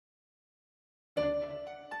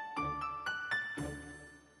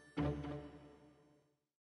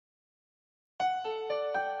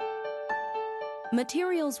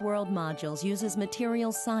Materials World Modules uses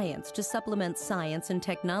materials science to supplement science and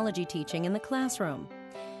technology teaching in the classroom.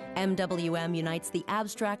 MWM unites the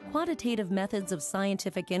abstract quantitative methods of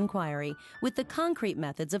scientific inquiry with the concrete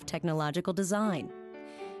methods of technological design.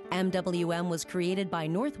 MWM was created by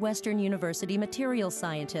Northwestern University materials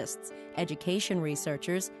scientists, education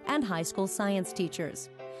researchers, and high school science teachers.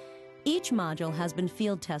 Each module has been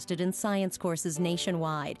field tested in science courses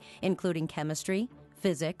nationwide, including chemistry,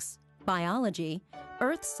 physics, biology,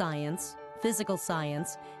 earth science, physical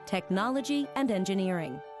science, technology, and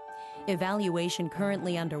engineering. Evaluation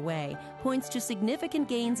currently underway points to significant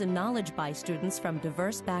gains in knowledge by students from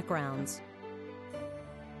diverse backgrounds.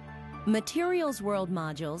 Materials World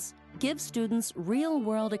modules give students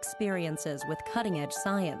real-world experiences with cutting-edge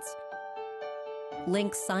science,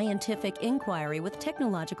 link scientific inquiry with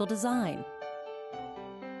technological design,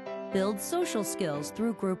 build social skills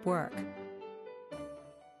through group work,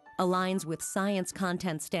 aligns with science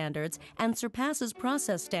content standards and surpasses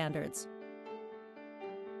process standards,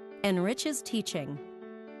 enriches teaching.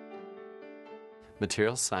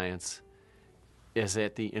 Material science is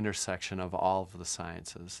at the intersection of all of the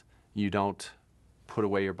sciences. You don't put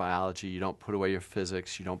away your biology, you don't put away your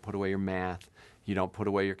physics, you don't put away your math, you don't put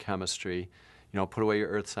away your chemistry, you don't put away your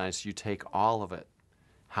earth science. You take all of it.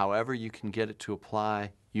 However you can get it to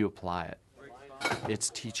apply, you apply it. It's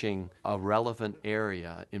teaching a relevant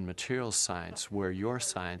area in materials science where your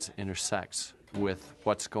science intersects with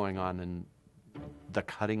what's going on in the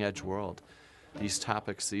cutting-edge world. These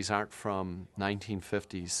topics, these aren't from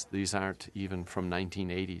 1950s, these aren't even from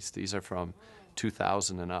 1980s, these are from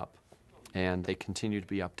 2000 and up, and they continue to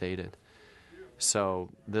be updated. So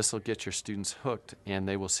this will get your students hooked, and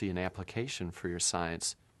they will see an application for your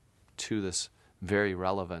science to this very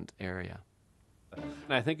relevant area.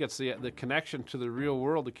 And I think it's the connection to the real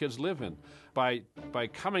world the kids live in. By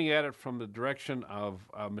coming at it from the direction of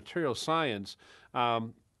material science,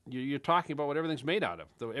 you're talking about what everything's made out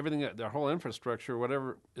of. Everything, their whole infrastructure,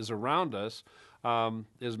 whatever is around us,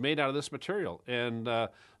 is made out of this material. And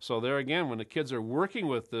so there again, when the kids are working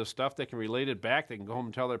with this stuff, they can relate it back. They can go home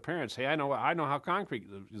and tell their parents, hey, I know how concrete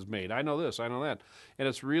is made. I know this, I know that. And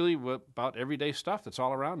it's really about everyday stuff that's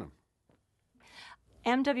all around them.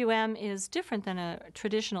 MWM is different than a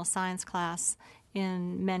traditional science class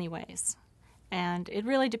in many ways. And it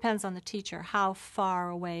really depends on the teacher how far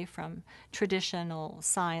away from traditional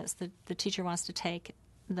science the teacher wants to take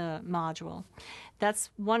the module. That's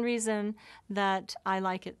one reason that I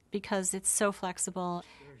like it, because it's so flexible.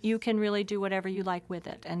 You can really do whatever you like with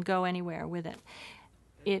it and go anywhere with it.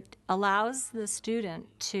 It allows the student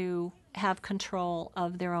to have control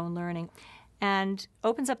of their own learning and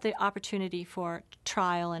opens up the opportunity for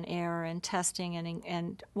trial and error and testing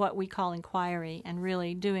and what we call inquiry, and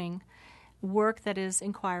really doing work that is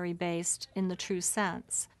inquiry-based in the true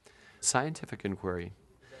sense. Scientific inquiry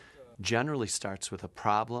generally starts with a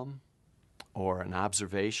problem or an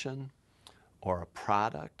observation or a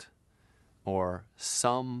product or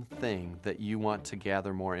something that you want to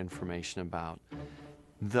gather more information about.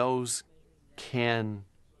 Those can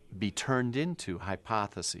be turned into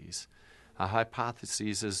hypotheses. A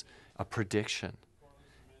hypothesis is a prediction,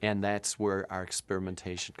 and that's where our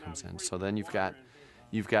experimentation comes in. So then you've got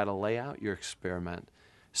to lay out your experiment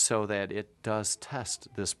so that it does test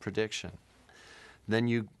this prediction. Then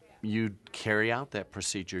you carry out that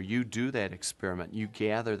procedure. You do that experiment. You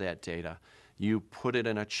gather that data. You put it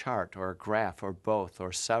in a chart or a graph or both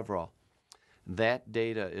or several. That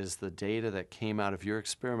data is the data that came out of your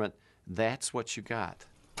experiment. That's what you got.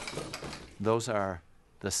 Those are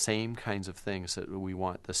the same kinds of things that we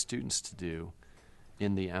want the students to do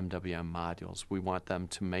in the MWM modules. We want them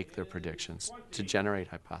to make their predictions, to generate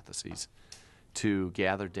hypotheses, to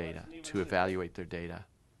gather data, to evaluate their data,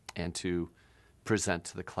 and to present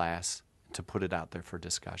to the class, to put it out there for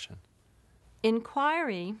discussion.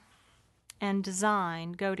 Inquiry and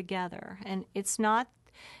design go together, and it's not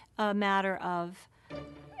a matter of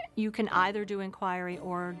you can either do inquiry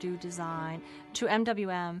or do design. To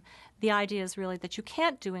MWM, the idea is really that you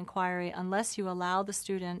can't do inquiry unless you allow the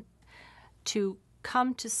student to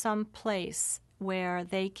come to some place where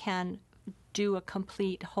they can do a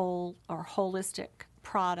complete whole or holistic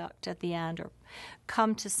product at the end, or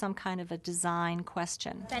come to some kind of a design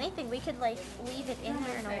question. If anything, we could leave it in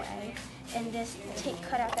there in a way and just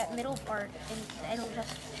cut out that middle part, and it'll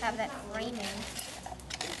just have that framing.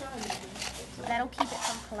 That'll keep it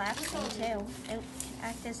from collapsing too. It'll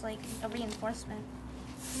act as like a reinforcement.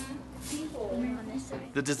 On this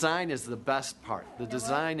side. The design is the best part. The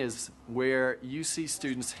design is where you see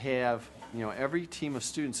students have, every team of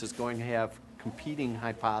students is going to have competing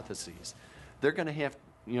hypotheses. They're going to have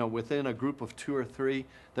within a group of 2 or 3,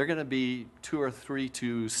 there are going to be 2 or 3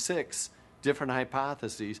 to 6 different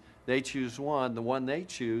hypotheses. They choose one. The one they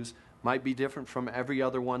choose might be different from every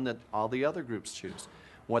other one that all the other groups choose.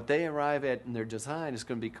 What they arrive at in their design is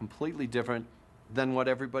going to be completely different than what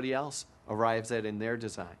everybody else arrives at in their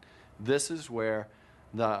design. This is where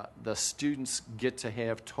the students get to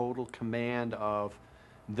have total command of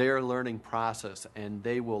their learning process, and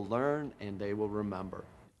they will learn and they will remember.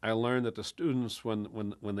 I learned that the students,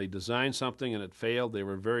 when they designed something and it failed, they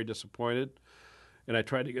were very disappointed. And I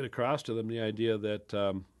tried to get across to them the idea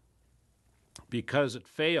that because it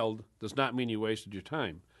failed does not mean you wasted your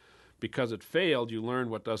time. Because it failed, you learned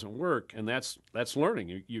what doesn't work, and that's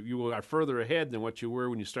learning. You are further ahead than what you were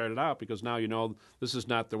when you started out, because now you know this is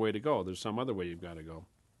not the way to go. There's some other way you've got to go.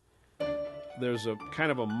 There's a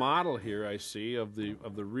kind of a model here I see of the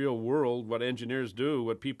real world, what engineers do,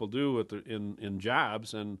 what people do in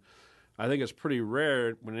jobs, and I think it's pretty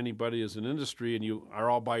rare when anybody is in industry and you are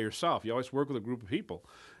all by yourself. You always work with a group of people,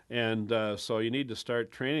 and so you need to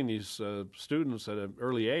start training these students at an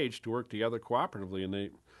early age to work together cooperatively,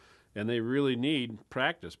 and they really need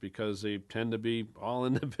practice because they tend to be all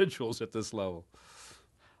individuals at this level.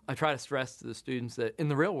 I try to stress to the students that in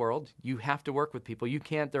the real world, you have to work with people.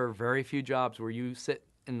 There are very few jobs where you sit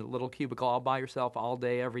in the little cubicle all by yourself all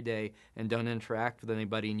day, every day, and don't interact with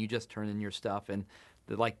anybody, and you just turn in your stuff. And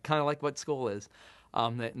kind of like what school is.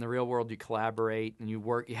 That in the real world, you collaborate and you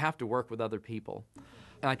have to work with other people.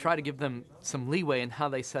 And I try to give them some leeway in how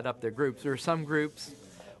they set up their groups. There are some groups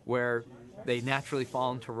where they naturally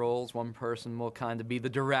fall into roles. One person will kind of be the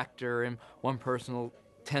director, and one person will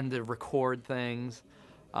tend to record things.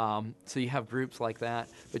 So you have groups like that,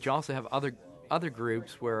 but you also have other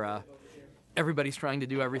groups where everybody's trying to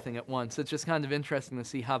do everything at once. It's just kind of interesting to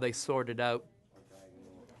see how they sort it out.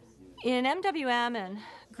 In MWM and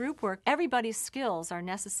group work, everybody's skills are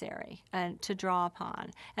necessary to draw upon.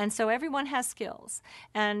 And so everyone has skills.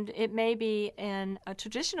 And it may be in a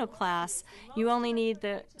traditional class, you only need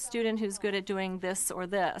the student who's good at doing this or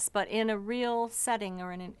this. But in a real setting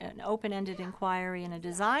or in an open-ended inquiry in a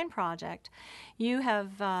design project, you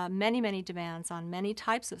have many, many demands on many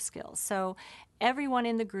types of skills. So everyone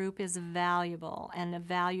in the group is valuable and a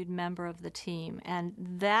valued member of the team, and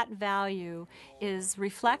that value is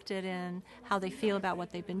reflected in how they feel about what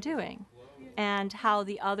they've been doing and how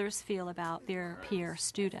the others feel about their peer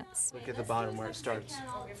students. Look at the bottom where it starts.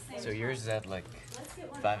 So yours is at like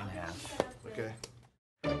 5.5. Okay.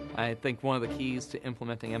 I think one of the keys to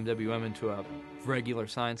implementing MWM into a regular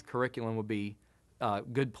science curriculum would be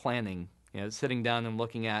good planning. Sitting down and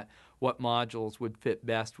looking at what modules would fit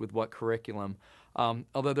best with what curriculum.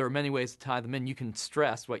 Although there are many ways to tie them in, you can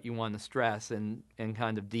stress what you want to stress and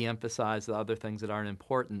kind of de-emphasize the other things that aren't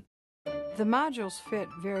important. The modules fit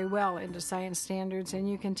very well into science standards, and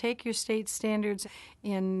you can take your state standards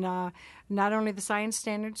in not only the science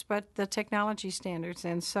standards but the technology standards,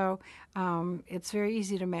 and so it's very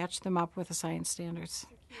easy to match them up with the science standards.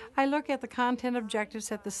 I look at the content objectives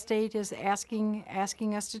that the state is asking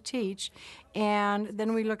us to teach, and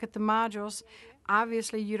then we look at the modules.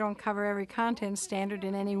 Obviously, you don't cover every content standard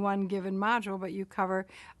in any one given module, but you cover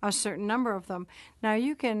a certain number of them. Now,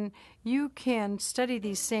 you can study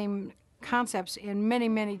these same concepts in many,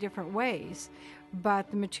 many different ways,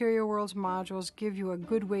 but the Material Worlds modules give you a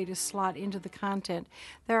good way to slot into the content.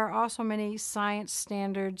 There are also many science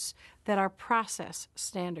standards that are process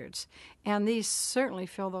standards, and these certainly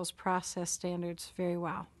fill those process standards very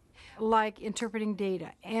well. Like interpreting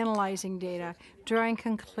data, analyzing data, drawing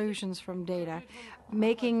conclusions from data,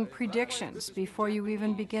 making predictions before you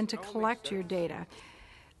even begin to collect your data.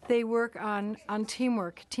 They work on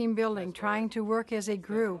teamwork, team building, trying to work as a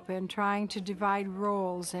group and trying to divide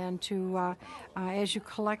roles and to, as you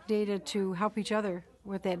collect data, to help each other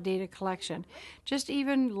with that data collection. Just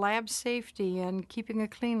even lab safety and keeping a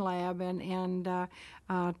clean lab and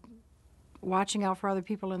watching out for other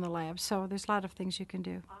people in the lab. So there's a lot of things you can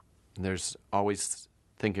do. There's always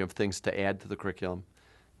thinking of things to add to the curriculum,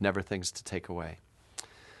 never things to take away.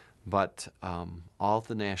 But all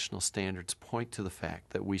the national standards point to the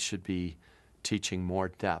fact that we should be teaching more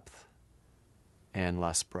depth and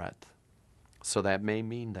less breadth. So that may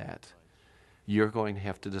mean that you're going to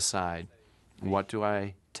have to decide, what do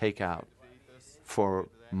I take out for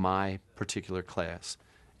my particular class,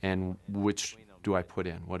 and which do I put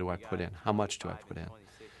in? What do I put in? How much do I put in?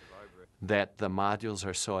 That the modules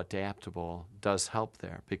are so adaptable does help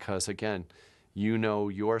there, because again, you know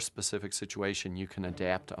your specific situation. You can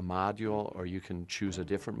adapt a module, or you can choose a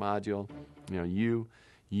different module.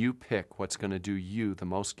 You pick what's going to do you the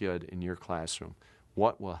most good in your classroom.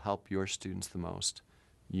 What will help your students the most?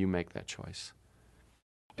 You make that choice.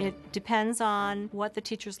 It depends on what the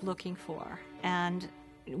teacher's looking for and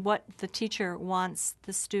what the teacher wants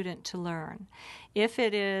the student to learn. If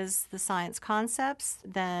it is the science concepts,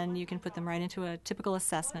 then you can put them right into a typical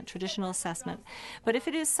assessment, traditional assessment. But if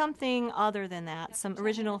it is something other than that, some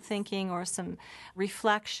original thinking or some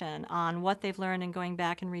reflection on what they've learned and going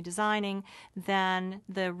back and redesigning, then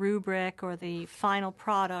the rubric or the final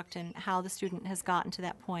product and how the student has gotten to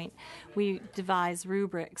that point, we devise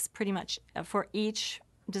rubrics pretty much for each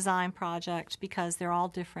design project because they're all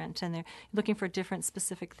different and they're looking for different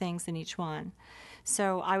specific things in each one.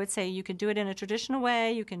 So I would say you could do it in a traditional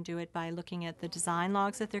way. You can do it by looking at the design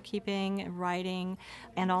logs that they're keeping, writing,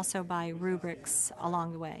 and also by rubrics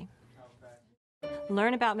along the way.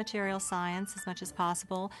 Learn about material science as much as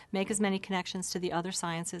possible. Make as many connections to the other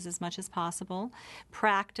sciences as much as possible.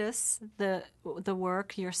 Practice the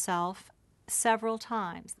work yourself several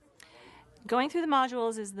times. Going through the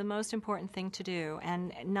modules is the most important thing to do,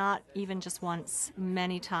 and not even just once,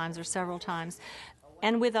 many times or several times,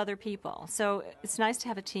 and with other people. So it's nice to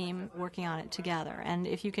have a team working on it together. And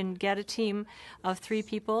if you can get a team of 3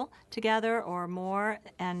 people together or more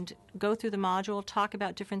and go through the module, talk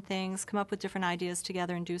about different things, come up with different ideas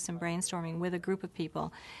together and do some brainstorming with a group of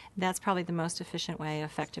people, that's probably the most efficient way,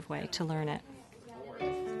 effective way to learn it.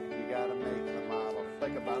 You got to make the model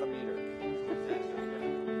like about a meter.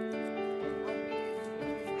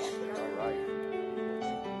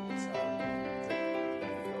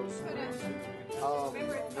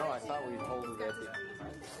 No, I thought we'd hold it at the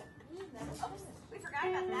Oh, we forgot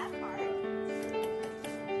about that part.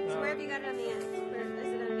 So where have you got it on the end? Where is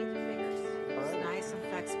it underneath your fingers? It's nice and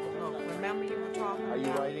flexible. Look, remember you were talking Are about...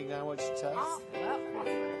 you writing down what you test? Oh, well.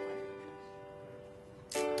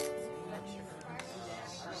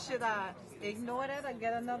 Should I ignore that or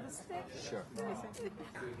get another stick? Sure.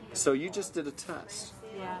 So you just did a test.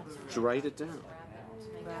 Yeah. Did you write it down?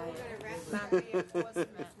 Right.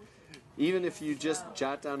 Even if you just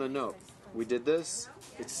jot down a note, we did this,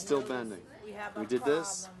 it's still bending. We did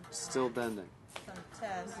this, still bending.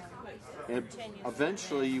 And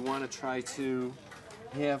eventually you want to try to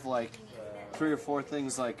have like 3 or 4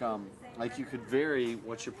 things like you could vary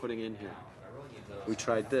what you're putting in here. We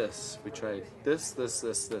tried this, 3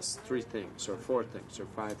 things, or 4 things, or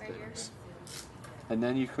 5 things. And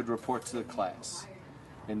then you could report to the class.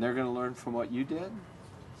 And they're going to learn from what you did,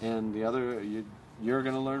 and the other, you're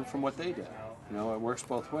going to learn from what they did. You know, it works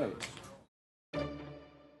both ways.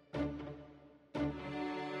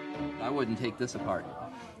 I wouldn't take this apart.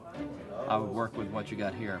 I would work with what you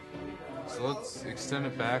got here. So let's extend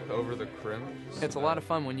it back over the crim. It's a lot of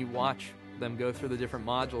fun when you watch them go through the different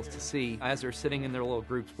modules to see, as they're sitting in their little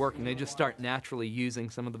groups working, they just start naturally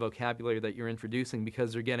using some of the vocabulary that you're introducing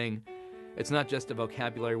because they're getting, it's not just a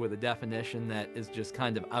vocabulary with a definition that is just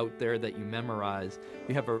kind of out there that you memorize.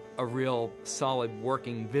 You have a real solid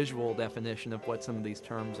working visual definition of what some of these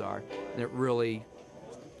terms are. And it really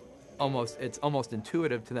it's almost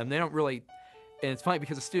intuitive to them. They don't really, and it's funny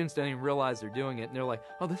because the students don't even realize they're doing it. And they're like,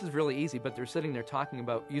 oh, this is really easy. But they're sitting there talking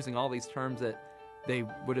about using all these terms that they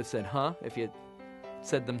would have said, huh, if you had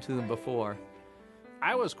said them to them before.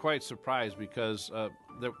 I was quite surprised because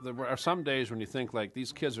there are some days when you think like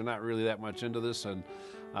these kids are not really that much into this and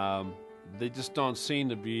they just don't seem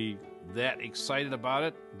to be that excited about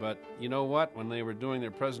it. But you know what? When they were doing their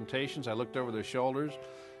presentations, I looked over their shoulders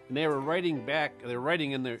and they were writing back. They're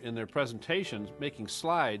writing in their presentations, making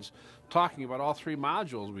slides, talking about all 3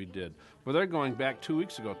 modules we did. Well, they're going back 2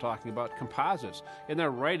 weeks ago talking about composites, and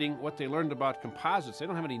they're writing what they learned about composites. They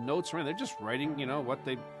don't have any notes or anything. They're just writing, you know, what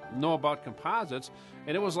they know about composites,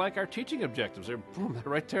 and it was like our teaching objectives. They're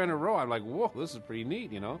right there in a row. I'm like, whoa, this is pretty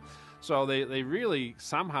neat, you know. So they really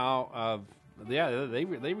somehow,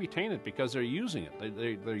 they retain it because they're using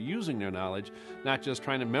it. They're using their knowledge, not just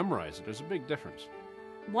trying to memorize it. There's a big difference.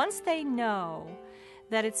 Once they know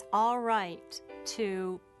that it's all right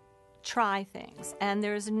to try things and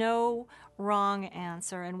there's no wrong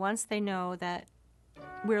answer, and once they know that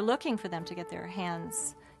we're looking for them to get their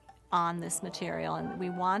hands on this material and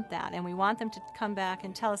we want that, and we want them to come back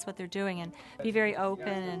and tell us what they're doing and be very open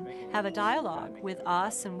and have a dialogue with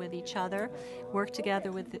us and with each other, work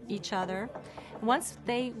together with each other. Once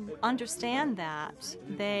they understand that,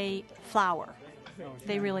 they flower.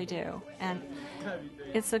 They really do, and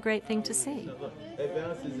it's a great thing to see. It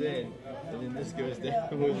bounces in, and then this goes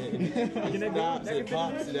down with it. It stops, it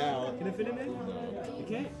pops it out. Can I fit it in? You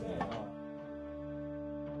can't?